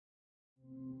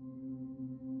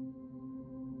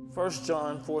1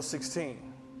 John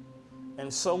 4:16.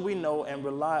 And so we know and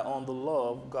rely on the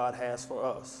love God has for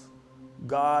us.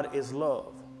 God is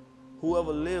love.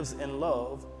 Whoever lives in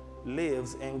love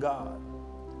lives in God,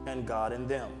 and God in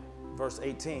them. Verse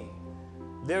 18.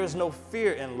 There is no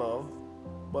fear in love,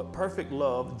 but perfect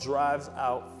love drives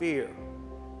out fear,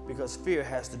 because fear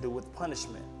has to do with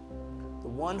punishment. The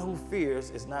one who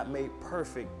fears is not made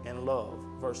perfect in love.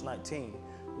 Verse 19.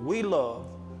 We love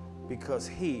because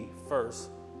he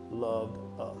first loved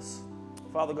us.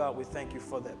 Father God, we thank you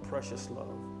for that precious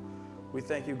love. We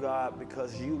thank you, God,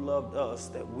 because you loved us,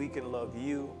 that we can love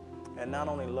you, and not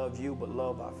only love you, but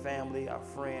love our family, our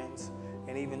friends,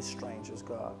 and even strangers,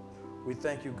 God. We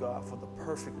thank you, God, for the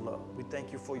perfect love. We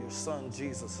thank you for your son,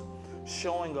 Jesus,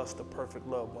 showing us the perfect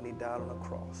love when he died on the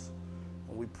cross.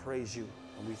 And we praise you,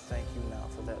 and we thank you now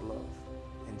for that love.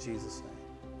 In Jesus' name.